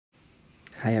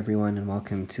Hi everyone and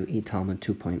welcome to eTalmud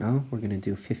 2.0. We're going to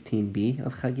do 15b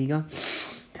of Chagiga,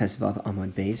 Tesvav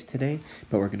Amud Beis today,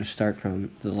 but we're going to start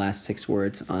from the last 6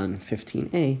 words on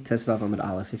 15a, Tesvav Amud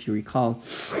Aleph. If you recall,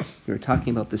 we were talking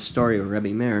about the story where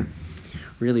Rebbe Meir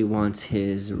really wants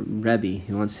his Rebbe,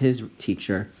 he wants his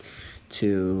teacher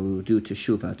to do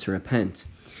teshuvah, to repent,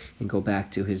 and go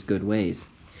back to his good ways.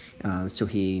 So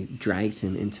he drags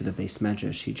him into the Beis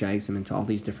Medrash. He drags him into all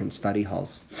these different study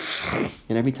halls.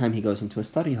 And every time he goes into a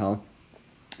study hall,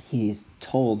 he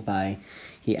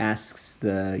asks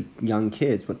the young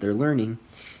kids what they're learning,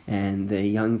 and the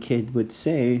young kid would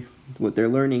say what they're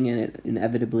learning, and it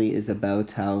inevitably is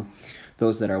about how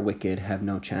those that are wicked have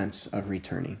no chance of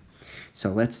returning.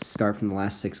 So let's start from the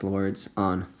last 6 words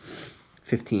on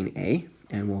 15a,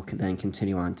 and we'll then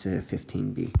continue on to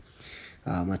 15b.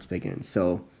 Let's begin.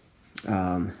 So,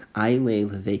 Aile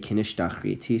Levei Kinishtach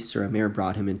Riti, Sir Amir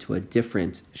brought him into a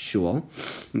different shul,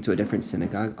 into a different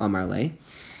synagogue, Amar Le,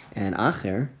 and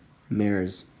Acher,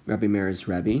 Rabbi Meir's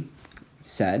Rebbe,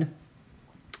 said,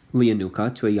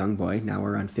 Lianuka, to a young boy, now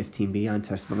we're on 15b, on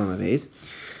Tesvav Amud Beis,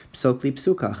 Psok li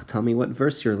psukach, tell me what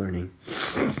verse you're learning.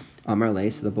 Amar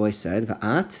Le, so the boy said,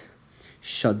 Va'at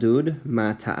shadud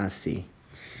ma ta'asi.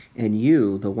 And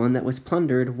you, the one that was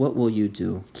plundered, what will you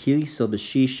do? Ki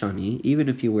sobashi shani, even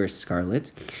if you wear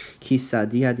scarlet. Ki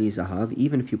sadiadi zahav,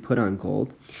 even if you put on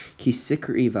gold. Ki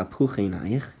sikri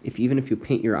vapuchenaich, even if you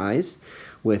paint your eyes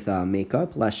with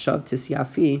makeup. Lashav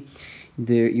tisyafi,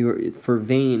 for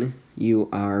vain you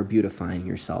are beautifying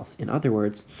yourself. In other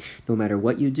words, no matter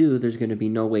what you do, there's going to be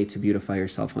no way to beautify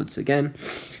yourself once again.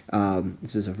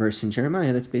 This is a verse in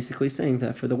Jeremiah that's basically saying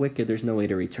that for the wicked, there's no way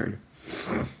to return.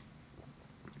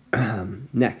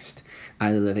 Next,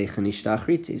 so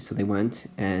they went,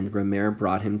 and Rameir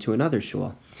brought him to another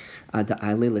shul. Until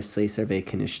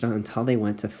they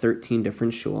went to 13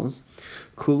 different shuls.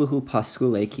 Kuluhu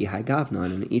paskule ki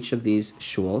hagavnon. And in each of these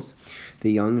shuls,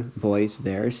 the young boys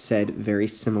there said very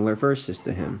similar verses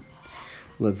to him.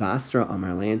 Levasra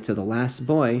amarle, and to the last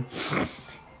boy,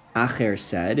 Acher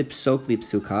said, Psok li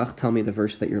psukach, tell me the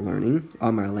verse that you're learning.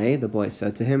 Amarle, the boy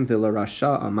said to him, Vila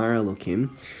rasha amar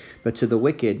elokim. But to the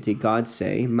wicked did God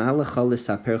say, Malacha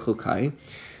l'saper chukai,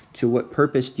 to what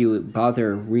purpose do you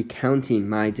bother recounting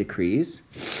my decrees?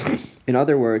 In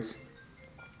other words,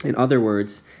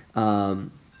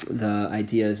 the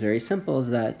idea is very simple, is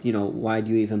that, why do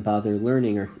you even bother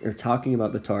learning or talking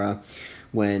about the Torah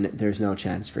when there's no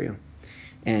chance for you?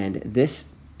 And in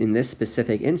this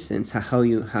specific instance,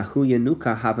 hahu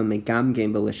yanuka hava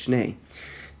megamgem b'lishnei.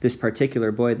 This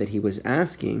particular boy that he was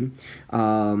asking,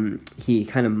 he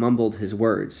kind of mumbled his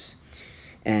words.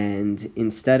 And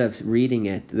instead of reading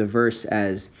it, the verse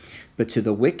as, but to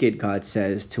the wicked, God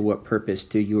says, to what purpose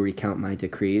do you recount my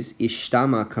decrees?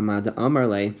 Ishtama kamada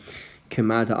amarle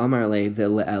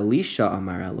ve'elisha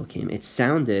amar elokim. It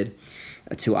sounded,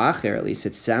 to Acher at least,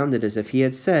 it sounded as if he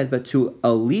had said, but to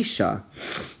Elisha,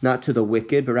 not to the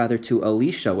wicked, but rather to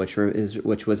Elisha, which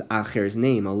was Acher's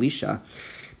name, Elisha.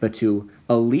 But to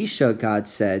Elisha, God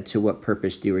said, to what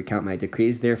purpose do you recount my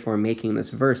decrees? Therefore, making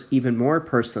this verse even more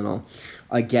personal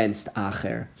against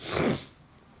Acher,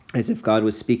 as if God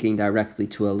was speaking directly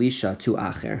to Elisha, to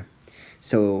Acher.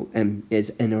 So, and is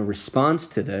in a response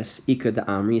to this, Ikad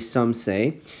Amri, some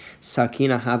say,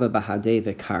 Sakina hava bahade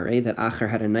v'kare, that Acher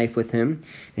had a knife with him,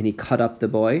 and he cut up the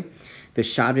boy.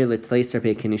 V'shadri l'tleiser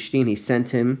be'kinishtin, he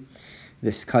sent him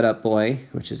this cut up boy,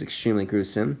 which is extremely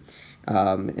gruesome.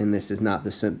 And this is not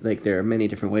there are many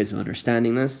different ways of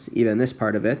understanding this, even this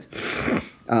part of it.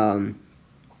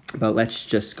 But let's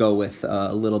just go with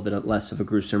a little bit less of a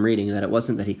gruesome reading, that it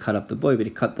wasn't that he cut up the boy, but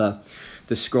he cut the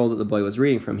scroll that the boy was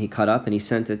reading from. He cut up and he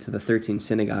sent it to the 13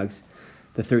 synagogues,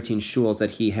 the 13 shuls that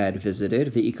he had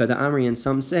visited. V'ikada amri, and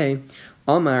some say,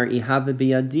 Omar ihava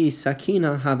biyadi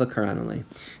sakina hava karanale.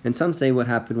 And some say what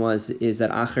happened is that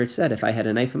Acher said, if I had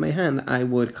a knife in my hand, I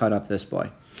would cut up this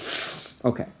boy.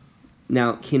 Okay.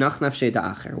 Now, kinach nafshe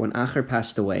da Acher, when Acher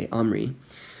passed away, Amri,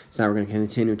 so now we're going to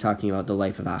continue talking about the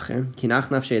life of Acher. Kinach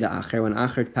nafshe da Acher, when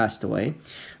Acher passed away,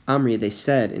 Amri, they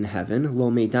said in heaven, lo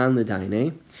meidan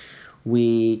l'daine,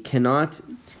 we cannot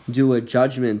do a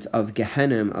judgment of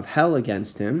Gehenim, of hell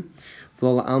against him,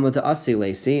 v'lo alma da'asei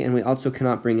lesi, and we also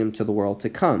cannot bring him to the world to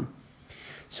come.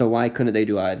 So why couldn't they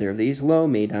do either of these? Lo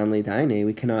meidan l'daine,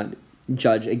 we cannot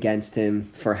judge against him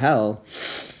for hell,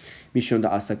 Mishum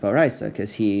da'asak ba'raisa,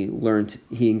 because he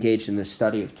engaged in the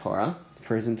study of Torah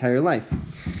for his entire life.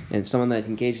 And someone that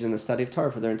engaged in the study of Torah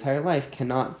for their entire life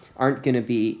aren't going to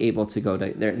be able to go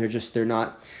to, they're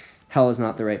not, hell is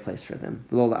not the right place for them.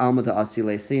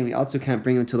 And we also can't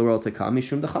bring him to the world to come,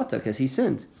 Mishum da'chata, because he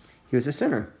sinned. He was a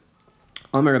sinner.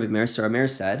 Amar Rabbi Meir, so Rabbi Meir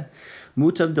said,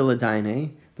 Mutav de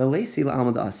ladaine, velesi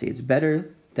la'amad asi. It's better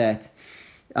that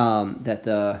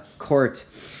the court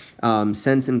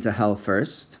sends him to hell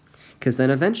first, because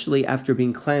then eventually, after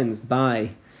being cleansed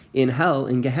in hell,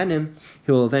 in Gehenna,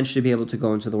 he will eventually be able to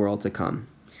go into the world to come.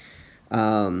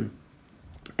 And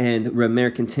Rabbi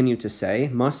Meir continued to say,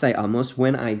 Masai Amos,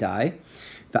 when I die,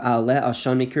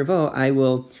 I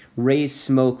will raise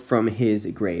smoke from his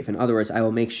grave. In other words, I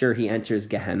will make sure he enters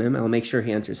Gehenna. I will make sure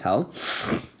he enters hell.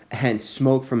 Hence,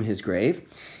 smoke from his grave.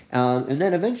 And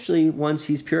then eventually, once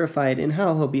he's purified in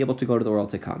hell, he'll be able to go to the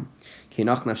world to come.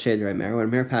 When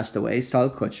Meir passed away, that's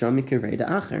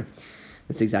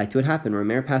exactly what happened. When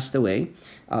Meir passed away,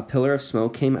 a pillar of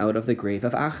smoke came out of the grave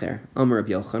of Acher. Amar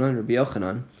Rabbi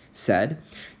Yochanan said,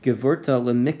 Gevurta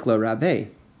lemikla rabbe.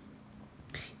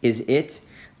 Is it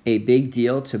a big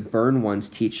deal to burn one's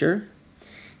teacher?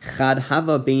 Chad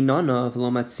hava beinana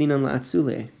v'lo matzinan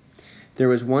la'atzule. There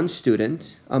was one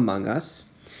student among us,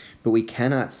 but we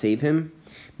cannot save him.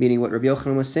 Meaning, what Rabbi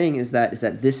Yochanan was saying is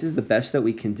that this is the best that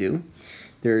we can do.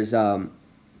 There's Elisha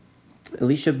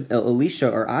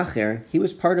or Acher. He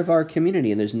was part of our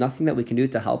community, and there's nothing that we can do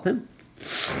to help him.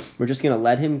 We're just going to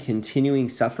let him continuing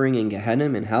suffering in Gehenna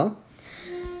and hell.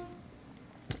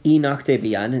 And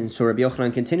so Rabbi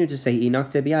Yochanan continued to say,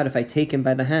 if I take him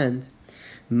by the hand,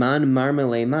 man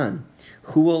marmele man,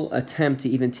 who will attempt to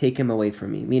even take him away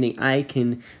from me? Meaning, I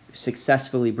can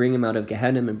successfully bring him out of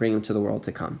Gehenna and bring him to the world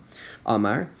to come.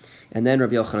 Amar. And then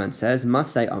Rabbi Yochanan says,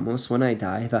 Masai Amos, when I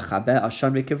die, v'chabe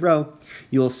ashan v'kivro,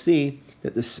 you will see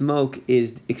that the smoke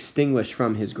is extinguished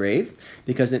from his grave,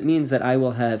 because it means that I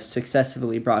will have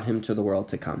successfully brought him to the world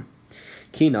to come.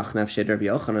 Kinach nafshed Rabbi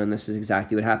Yochanan, this is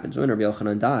exactly what happens. When Rabbi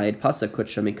Yochanan died, pasakut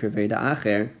mikrvei da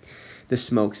Acher, the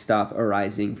smoke stopped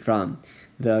arising from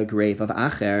the grave of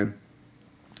Acher.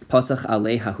 Pasach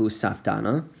alehahu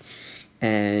saftana,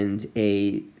 and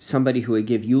somebody who would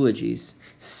give eulogies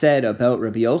said about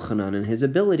Rabbi Yochanan and his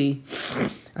ability,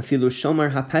 afilu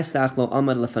shomer hapesach lo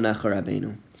amad lefanecha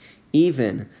Rabbeinu.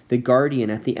 Even the guardian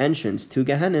at the entrance to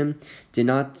Gehenna did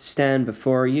not stand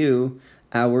before you,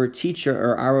 our teacher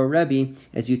or our Rebbe,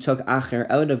 as you took Acher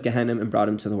out of Gehenna and brought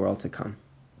him to the world to come.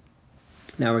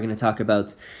 Now we're going to talk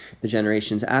about the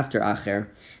generations after Acher,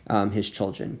 his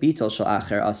children. Bitol shel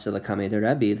Acher asila kamei de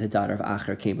Rebbe, the daughter of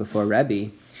Acher came before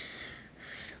Rebbe.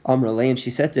 Amrale, and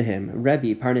she said to him,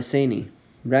 Rebbe, parneseni,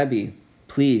 Rebbe,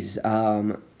 please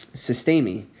sustain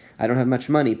me. I don't have much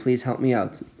money, please help me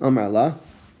out. Amrala,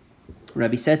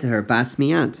 Rebbe said to her, Bas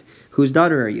miyat, whose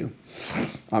daughter are you?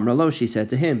 Amralo, she said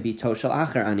to him, Bito shel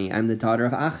Acher ani, I'm the daughter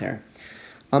of Acher.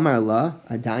 Amarla,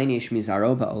 adayin yesh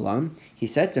mizaro ba'olam. He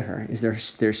said to her, is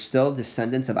there still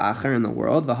descendants of Acher in the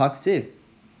world? V'haksiv.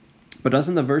 But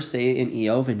doesn't the verse say in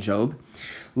Eov and Job,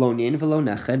 Lo nin v'lo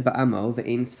neched ba'amo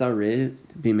v'ein sarid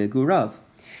b'megurav,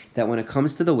 that when it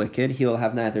comes to the wicked, he will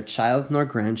have neither child nor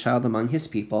grandchild among his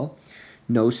people,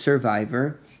 no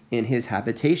survivor in his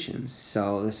habitations.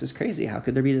 So this is crazy. How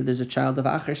could there be that there's a child of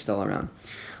Acher still around?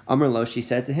 Amrlo, she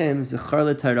said to him, Zechar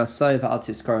l'tayrasai v'al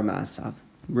tizkar ma'asav.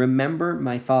 Remember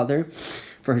my father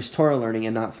for his Torah learning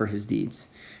and not for his deeds.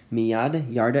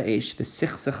 Miyad yarda eish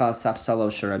v'sichsecha safsalo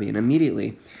sharabi. And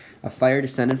immediately a fire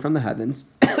descended from the heavens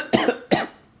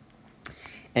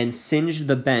and singed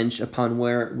the bench upon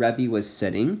where Rebbe was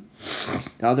sitting.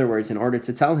 In other words, in order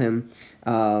to tell him,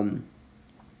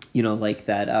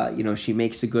 she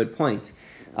makes a good point,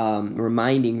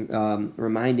 reminding Rebbe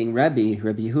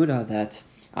Yehuda that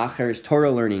Acher's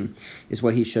Torah learning is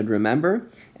what he should remember,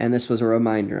 and this was a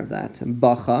reminder of that.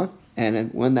 Bacha,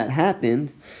 and when that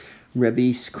happened,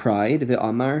 Rebbe cried,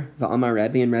 V'amar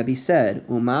Rebbe, and Rebbe said,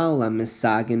 Umal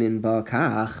la-misagenin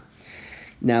ba'kach.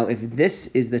 Now, if this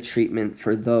is the treatment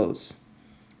for those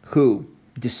who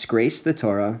disgrace the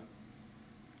Torah,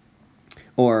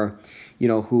 or,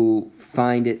 who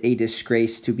find it a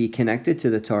disgrace to be connected to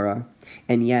the Torah,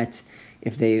 and yet,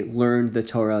 if they learned the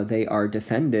Torah, they are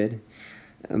defended,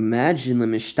 imagine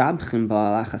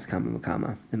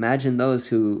those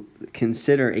who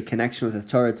consider a connection with the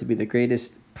Torah to be the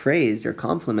greatest praise or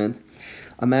compliment,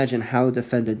 imagine how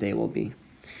defended they will be.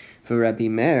 For Rabbi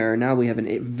Meir, now we have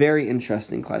a very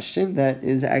interesting question that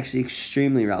is actually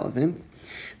extremely relevant.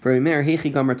 For Rabbi Meir,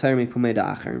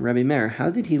 Rabbi Meir, how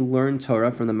did he learn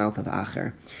Torah from the mouth of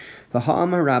Acher?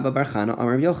 Didn't Rabbi Bar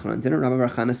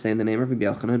Chana say in the name of Rabbi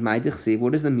Yochanan,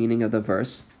 what is the meaning of the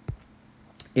verse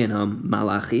in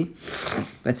Malachi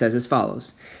that says as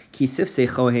follows: For the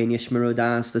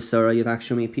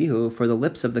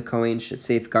lips of the Kohen should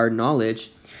safeguard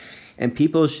knowledge, and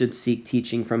people should seek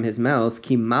teaching from his mouth.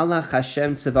 Ki malach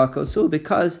Hashem tzavakosu,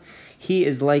 because he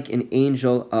is like an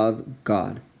angel of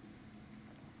God.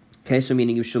 Okay, so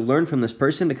meaning you should learn from this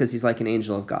person because he's like an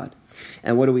angel of God.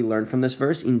 And what do we learn from this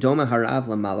verse? Indoma harav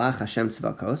malach Hashem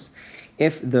tzvakos.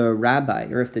 If the rabbi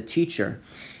or if the teacher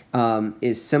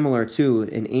is similar to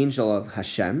an angel of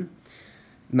Hashem,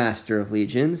 master of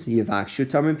legions, yivakshu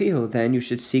tamim pihu, then you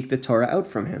should seek the Torah out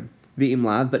from him.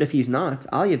 V'imlav, but if he's not,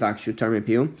 al yivakshu tamim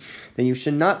pihu, then you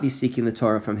should not be seeking the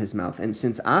Torah from his mouth. And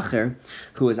since Acher,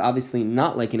 who is obviously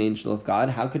not like an angel of God,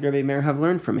 how could Rabbi Meir have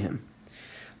learned from him?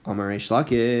 Amar Reish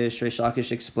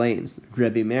Lakish explains,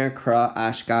 Rabbi Meir kra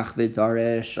ashkach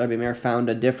v'daresh. Rabbi Meir found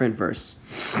a different verse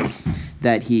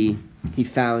that he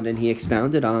found and he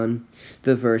expounded on.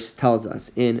 The verse tells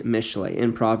us in Mishlei,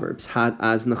 in Proverbs, Had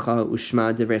aznacha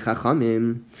ushma divrei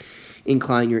chachamim,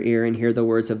 incline your ear and hear the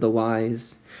words of the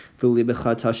wise.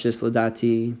 V'libecha tashis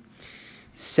ladati,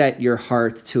 set your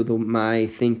heart to my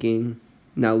thinking.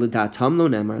 Now l'datam lo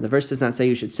nemar, the verse does not say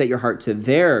you should set your heart to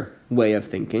their way of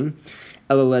thinking,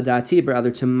 ela ladati, but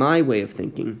rather to my way of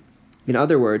thinking. In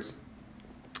other words,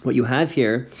 what you have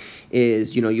here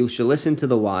is, you should listen to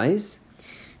the wise,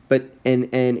 but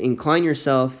and incline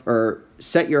yourself or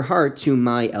set your heart to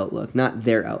my outlook, not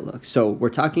their outlook. So we're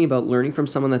talking about learning from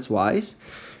someone that's wise,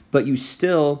 but you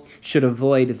still should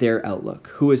avoid their outlook.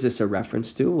 Who is this a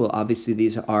reference to? Well, obviously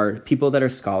these are people that are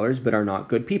scholars but are not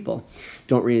good people,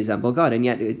 don't resemble God, and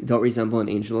yet don't resemble an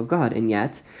angel of God, and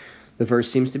yet the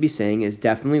verse seems to be saying is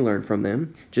definitely learn from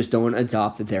them, just don't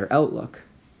adopt their outlook.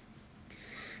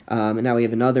 And now we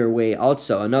have another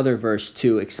verse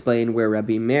to explain where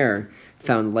Rabbi Meir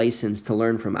found license to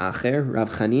learn from Acher. Rav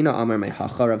Chanina Amar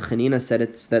Mehacha. Rav Chanina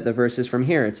said that the verse is from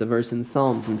here. It's a verse in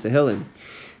Psalms, in Tehillim.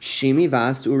 Shimi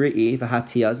vas uri'i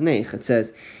v'hatiyaz nech. It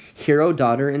says, hear, O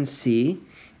daughter, and see,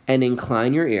 and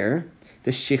incline your ear.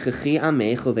 The shichachi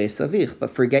amech uvesavich,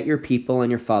 but forget your people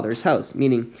and your father's house.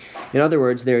 Meaning, in other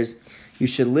words, you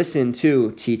should listen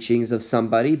to teachings of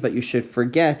somebody, but you should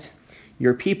forget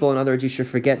your people. In other words, you should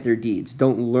forget their deeds.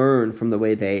 Don't learn from the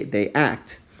way they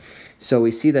act. So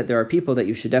we see that there are people that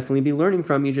you should definitely be learning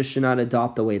from. You just should not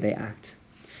adopt the way they act.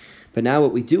 But now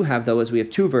what we do have, though, is we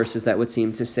have two verses that would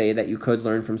seem to say that you could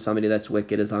learn from somebody that's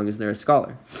wicked as long as they're a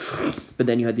scholar. But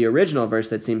then you had the original verse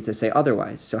that seemed to say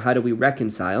otherwise. So how do we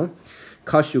reconcile?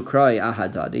 Kashu krai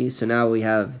ahadadi. So now we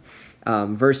have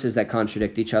verses that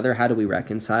contradict each other. How do we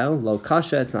reconcile? Lo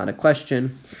kasha, it's not a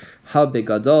question. Ha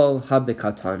begadol, ha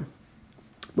bekatan.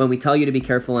 When we tell you to be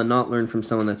careful and not learn from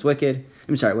someone that's wicked,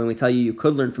 when we tell you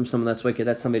could learn from someone that's wicked,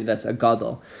 that's somebody that's a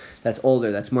gadol, that's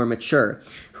older, that's more mature,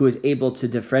 who is able to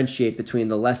differentiate between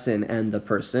the lesson and the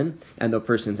person and the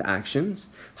person's actions.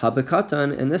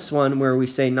 Habakatan, and this one where we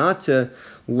say not to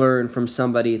learn from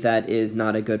somebody that is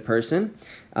not a good person,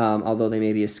 although they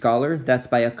may be a scholar, that's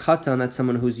by a katan, that's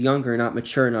someone who's younger, not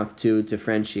mature enough to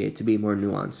differentiate, to be more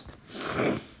nuanced.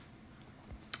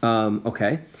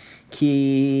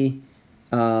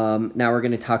 Now we're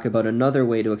going to talk about another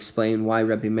way to explain why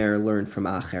Rabbi Meir learned from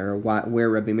Acher, or where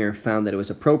Rabbi Meir found that it was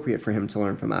appropriate for him to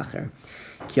learn from Acher.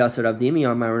 Kiasar Rav Dimi,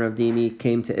 Amar Rav Dimi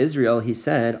came to Israel, he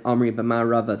said, Amri b'ma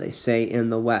Rava, they say in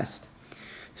the west.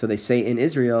 So they say in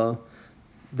Israel,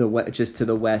 just to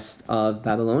the west of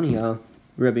Babylonia,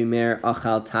 Rabbi Meir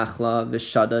achal tachla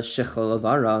v'shada shichel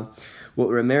avara. What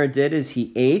Rabbi Meir did is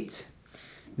he ate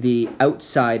the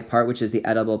outside part, which is the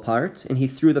edible part, and he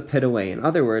threw the pit away. In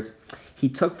other words, he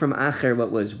took from Acher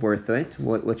what was worth it,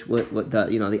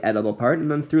 the edible part, and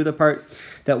then threw the part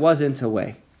that wasn't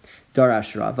away.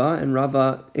 Darash Rava, and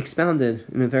Rava expounded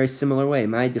in a very similar way.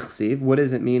 Mai dichsiv, what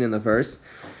does it mean in the verse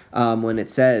when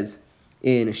it says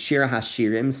in Shir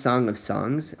HaShirim, Song of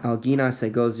Songs, Al Gina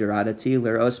Sego Ziradati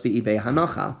Leros Be'ibei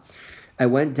Hanochal. I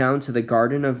went down to the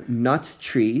garden of nut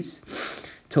trees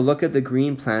to look at the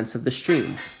green plants of the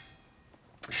streams.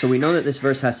 So we know that this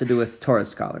verse has to do with Torah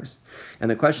scholars. And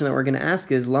the question that we're going to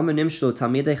ask is, Lama nimshlu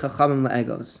talmidei chachamim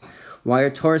la'egos? Why are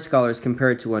Torah scholars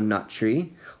compared to a nut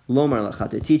tree? Lomar lecha,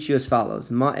 to teach you as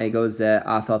follows. Ma ego ze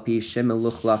afal pi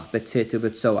shemeluchlach betit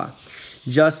u'betzoa.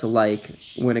 Just like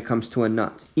when it comes to a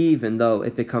nut, even though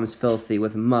it becomes filthy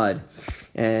with mud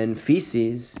and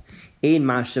feces, ein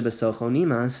mashe b'socho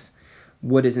nimas,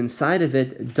 what is inside of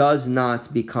it does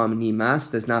not become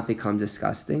nimas, does not become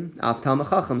disgusting. Af talmid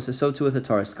chacham, so too with a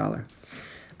Torah scholar.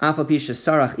 Afal pi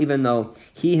sarach, even though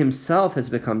he himself has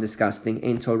become disgusting,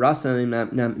 ein torasa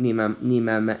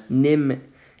nim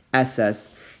ss,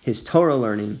 his Torah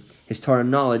learning, his Torah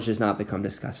knowledge does not become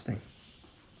disgusting.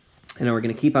 And we're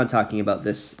going to keep on talking about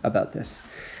this.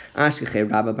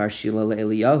 Ashkeche Rabba Bar Shila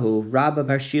leEliyahu. Rabba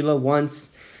Bar Shila once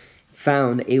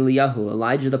found Eliyahu,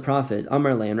 Elijah the prophet.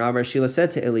 Amar le, and Rabba Bar Shila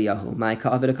said to Eliyahu, "My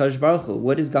ka'aved HaKadosh Baruch Hu,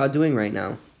 what is God doing right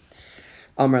now?"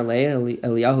 Amar le,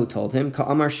 Eliyahu told him,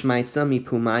 "Ka'amar shmaitza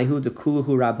mipumaihu dekuluhu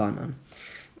rabbanon."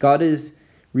 God is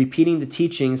repeating the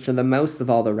teachings from the mouth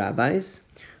of all the rabbis,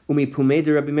 umi pumei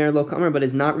de Rabbi Meir lo kamar, but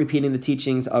is not repeating the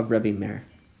teachings of Rabbi Meir.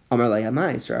 Amar le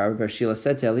Hamai, so Rabbi Bar Shila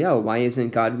said to Eliyahu, why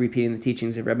isn't God repeating the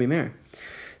teachings of Rabbi Meir?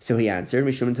 So he answered,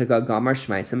 Mishum Tagad Gamar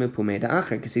Shmaitzam Pumei de Acher,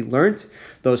 because he learnt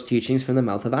those teachings from the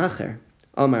mouth of Acher.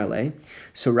 Amar le,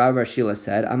 so Rabbi Bar Shila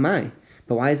said, Amai,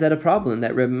 but why is that a problem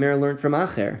that Rabbi Meir learned from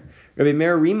Acher? Rabbi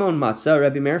Meir Rimon Matzah,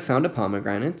 Rabbi Meir found a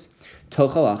pomegranate,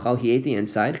 Tochal Achal, he ate the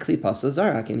inside, Klipas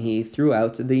Zarak, and he threw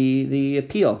out the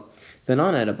peel, the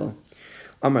non-edible.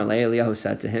 Amar le, Eliyahu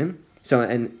said to him,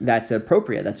 and that's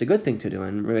appropriate, that's a good thing to do,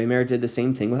 and Rabbi Meir did the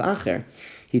same thing with Acher.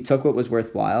 He took what was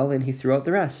worthwhile and he threw out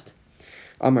the rest.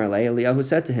 Amar le, Eliyahu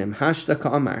said to him, Hashta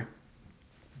ka'amar.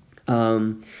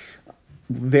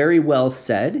 Very well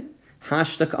said.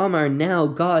 Hashta ka'amar, now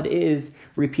God is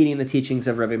repeating the teachings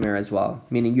of Rabbi Meir as well,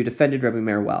 meaning you defended Rabbi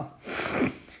Meir well.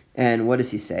 And what is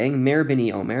he saying? Meir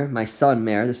b'ni Omer, my son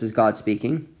Meir, this is God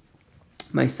speaking.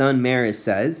 My son Meir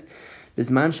says,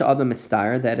 Bisman sha'adam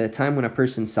mitztayr, that at a time when a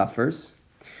person suffers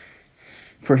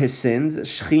for his sins,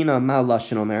 Shechina ma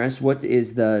lashon omeres, what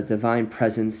is the divine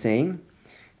presence saying?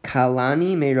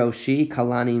 Kalani meroshi,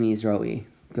 kalani mizroi.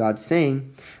 God's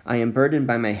saying, I am burdened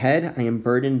by my head, I am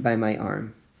burdened by my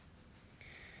arm.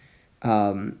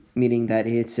 Meaning that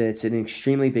it's an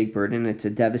extremely big burden, it's a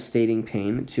devastating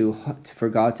pain for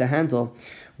God to handle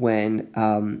when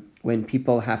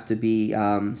people have to be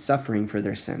suffering for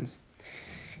their sins.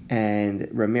 And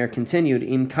Rameir continued,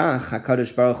 Im kach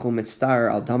HaKadosh Baruch Hu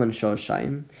mitztar al daman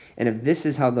shoshayim. And if this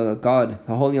is how the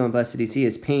Holy and Blessed is He,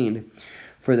 is pained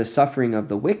for the suffering of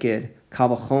the wicked,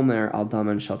 kal v'chomer al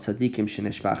daman shal tzadikim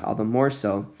shenishbach, all the more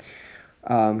so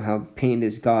how pained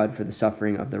is God for the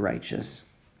suffering of the righteous.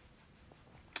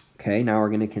 Okay, now we're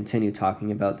going to continue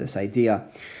talking about this idea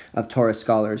of Torah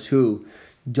scholars who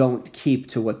don't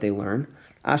keep to what they learn.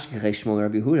 Ashkechei Shmuel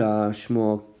Rabbi Yehuda,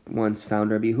 Shmuel once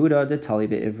found Rabbi Yehuda, the Tali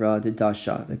be'ivra, the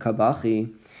Dasha, the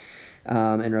Kabachi,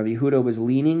 and Rabbi Yehuda was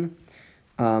leaning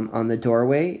on the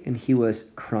doorway and he was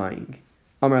crying.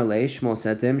 Amar le, Shmuel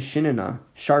said to him, Shinana,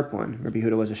 sharp one. Rabbi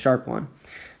Yehuda was a sharp one.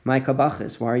 My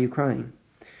Kabachis, why are you crying?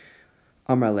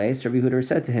 Amar le, so Rabbi Yehuda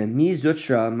said to him, Mi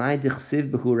zutra my dichsiv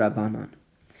b'hu rabbanon.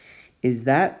 Is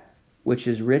that which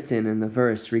is written in the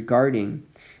verse regarding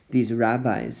these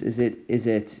rabbis, is it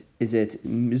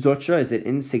zotra, is it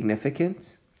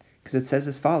insignificant? Because it says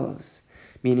as follows,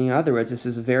 meaning in other words, this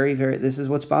is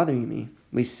what's bothering me.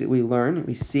 We see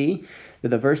that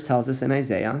the verse tells us in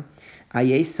Isaiah,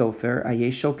 Ayeh sofer, Ayeh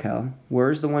shokel, where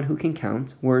is the one who can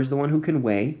count? Where is the one who can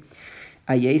weigh?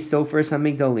 Ayeh sofer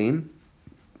samigdalim,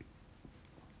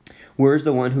 where is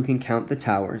the one who can count the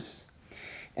towers?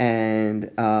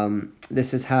 And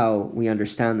this is how we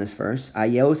understand this verse.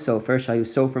 Ayeh sofer, shayu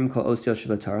sofrim kol osio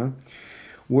shabatara.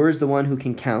 Where is the one who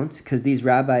can count? Because these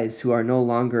rabbis who are no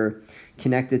longer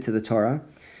connected to the Torah,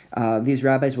 these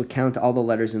rabbis would count all the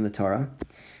letters in the Torah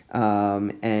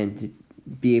and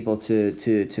be able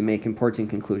to make important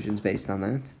conclusions based on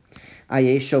that.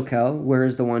 Ayeh shokel, where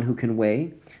is the one who can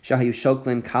weigh? Shahayu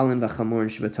shoklin kalin v'chamor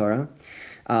sheb'Torah.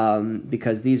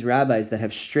 Because these rabbis that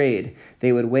have strayed,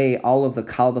 they would weigh all of the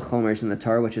kal v'chomers in the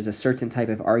Torah, which is a certain type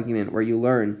of argument where you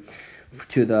learn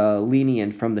to the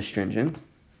lenient from the stringent.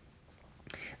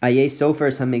 Ayeh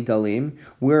sofers hamigdalim,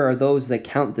 where are those that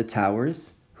count the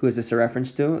towers? Who is this a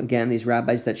reference to? Again, these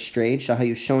rabbis that strayed.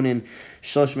 Shahayu shonin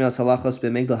shlosh me'os halachos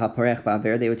b'migdal haparech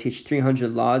ba'aver. They would teach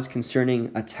 300 laws concerning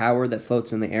a tower that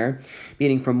floats in the air,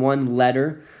 meaning from one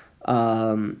letter,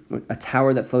 a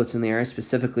tower that floats in the air,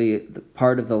 specifically the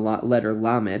part of the letter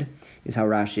lamed, is how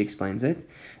Rashi explains it.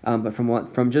 But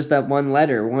from just that one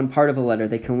letter, one part of a letter,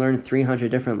 they can learn 300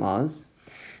 different laws.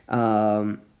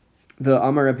 The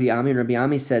Amar Rabbi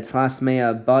Ami said, Tlas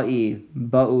mea ba'i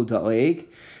ba'u da'oeg,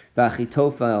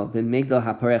 v'achitofel b'migdal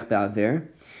haparech ba'aver.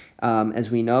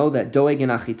 As we know that Doeg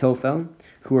and Achitofel,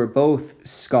 who are both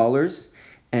scholars,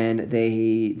 and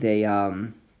they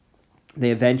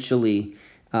eventually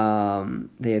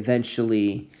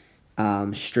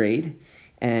strayed,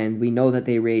 and we know that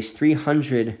they raised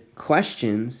 300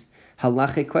 questions,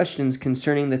 halachic questions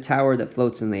concerning the tower that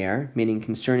floats in the air, meaning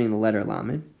concerning the letter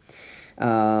lamed.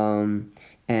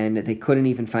 And they couldn't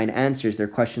even find answers. Their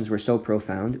questions were so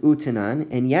profound. Utanan,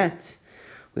 and yet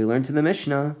we learned in the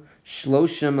Mishnah,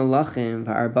 Shloshim Malachim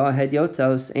v'arba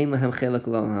hedyotos ein lehem chelek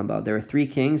lo haba. There are 3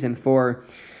 kings and 4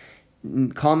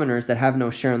 commoners that have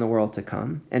no share in the world to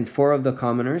come. And 2 of the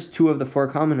 4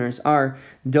 commoners are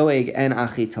Doeg and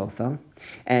Achitofel.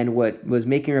 And what was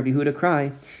making Rabbi Yehuda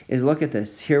cry is, look at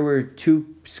this. Here were 2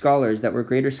 scholars that were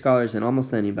greater scholars than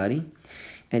almost anybody,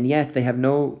 and yet they have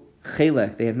no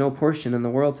chelek, they have no portion in the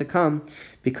world to come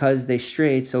because they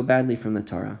strayed so badly from the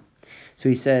Torah. So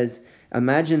he says,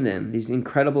 imagine them, these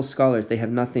incredible scholars. They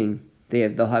have nothing.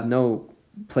 They'll have no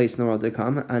place in the world to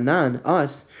come. Anan,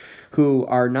 us, who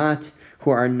are not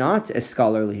as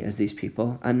scholarly as these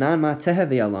people. Anan ma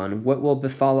tehevi alan, what will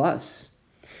befall us?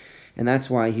 And that's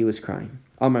why he was crying.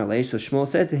 Amar le, so Shmuel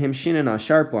said to him, Shinana,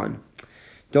 sharp one,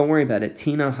 don't worry about it.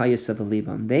 Tina hayasav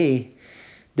libam.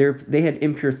 They had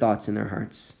impure thoughts in their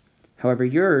hearts. However,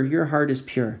 your heart is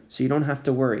pure, so you don't have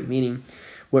to worry. Meaning,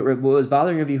 what was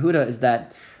bothering Rabbi Yehuda is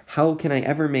that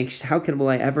will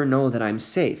I ever know that I'm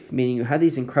safe? Meaning, you had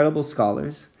these incredible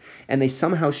scholars, and they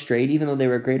somehow strayed, even though they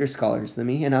were greater scholars than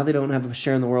me, and now they don't have a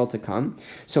share in the world to come.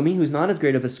 So me, who's not as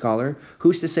great of a scholar,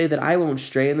 who's to say that I won't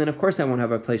stray, and then of course I won't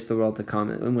have a place in the world to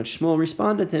come? And when Shmuel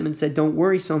responded to him and said, don't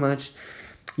worry so much,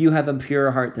 you have a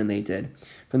purer heart than they did.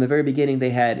 From the very beginning, they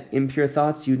had impure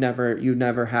thoughts. You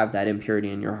never have that impurity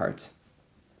in your heart.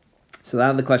 So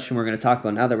now the question we're going to talk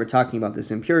about, now that we're talking about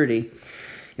this impurity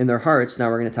in their hearts, now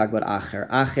we're going to talk about Acher.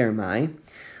 Acher mai.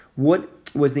 What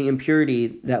was the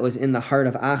impurity that was in the heart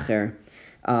of Acher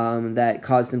that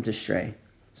caused him to stray?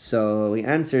 So he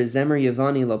answers, Zemer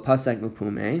Yavani lo pasak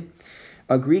mupume.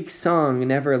 A Greek song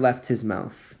never left his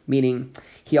mouth, meaning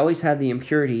he always had the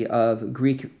impurity of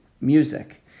Greek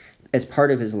music as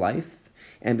part of his life,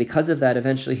 and because of that,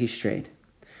 eventually he strayed.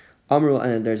 Amru,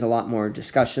 and there's a lot more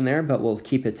discussion there, but we'll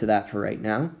keep it to that for right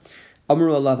now.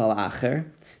 Amru alav al Acher.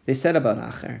 They said about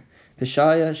Acher,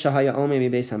 Peshaya shahaya ome mi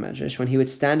beis hamedrash, when he would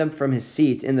stand up from his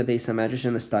seat in the beis hamedrash,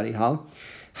 in the study hall,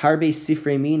 harbe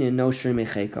sifrei minin noshrim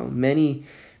mecheko. Many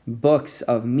books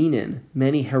of minin,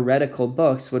 many heretical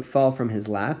books would fall from his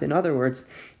lap. In other words,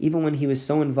 even when he was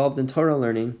so involved in Torah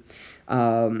learning,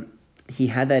 he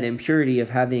had that impurity of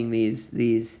having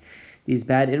these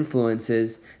bad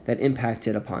influences that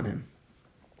impacted upon him.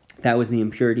 That was the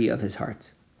impurity of his heart.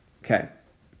 Okay.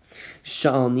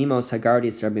 Sha'al Nimos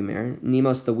Hagardis Rabbi Meir.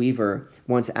 Nimos the weaver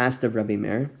once asked of Rabbi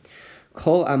Meir,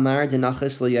 Kol Amar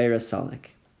Denachis L'Yaira Salik.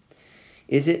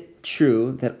 Is it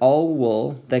true that all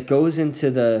wool that goes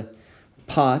into the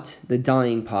pot, the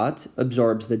dyeing pot,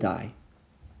 absorbs the dye?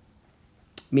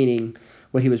 Meaning,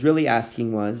 what he was really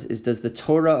asking is does the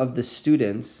Torah of the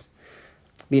students,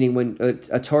 meaning when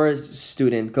a Torah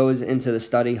student goes into the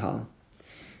study hall,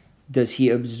 does he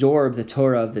absorb the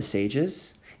Torah of the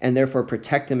sages and therefore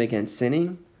protect him against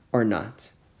sinning or not?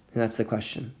 And that's the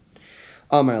question.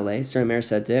 Amar le, Sir Meir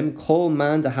said to him, Kol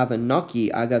man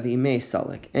dahavanaki agav imei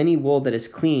salik. Any wool that is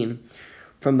clean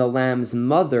from the lamb's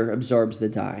mother absorbs the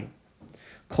dye.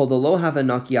 Kol the lo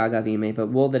havanaki agav imei, but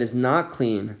wool that is not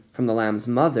clean from the lamb's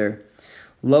mother,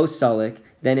 lo salik,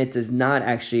 then it does not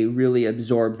actually really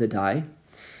absorb the dye.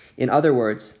 In other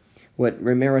words, what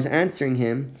Rameir was answering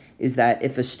him is that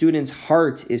if a student's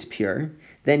heart is pure,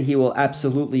 then he will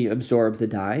absolutely absorb the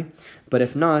dye. But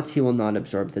if not, he will not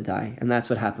absorb the dye. And that's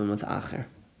what happened with Acher.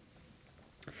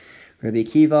 Rabbi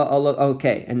Akiva,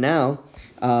 okay, and now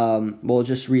we'll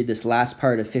just read this last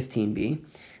part of 15b.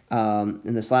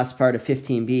 And this last part of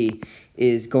 15b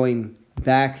is going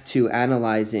back to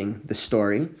analyzing the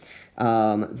story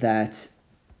that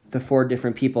the four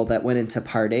different people that went into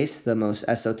Pardes, the most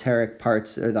esoteric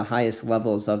parts, or the highest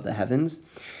levels of the heavens,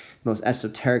 most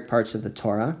esoteric parts of the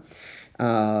Torah.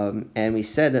 And we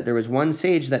said that there was one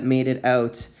sage that made it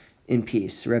out in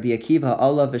peace. Rabbi Akiva,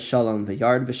 Allah v'shalom,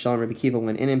 v'yard v'shalom. Rabbi Akiva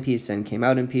went in peace and came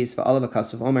out in peace. V'Allah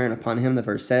v'kasav Omer, and upon him the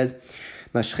verse says,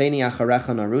 Mashcheni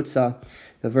acharecha narutza.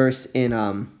 The verse in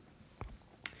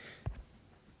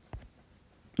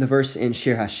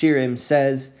Shir Hashirim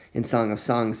says, in Song of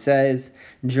Songs says,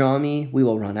 Jami, we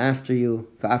will run after you.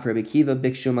 V'af Rabbi Akiva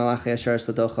bikshu malachei asher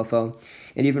sadochafo.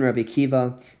 And even Rabbi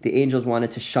Akiva, the angels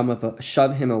wanted to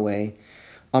shove him away.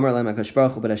 Amar lehem HaKadosh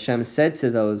Baruch Hu, but Hashem said to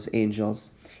those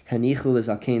angels, Hanichu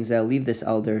lezaken zeh, leave this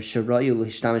elder, sherayu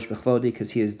l'hishtamish b'chvodi,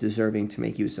 because he is deserving to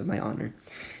make use of my honor.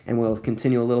 And we'll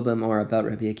continue a little bit more about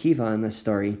Rabbi Akiva in this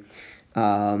story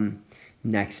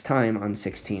next time on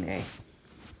 16a.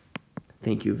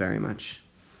 Thank you very much.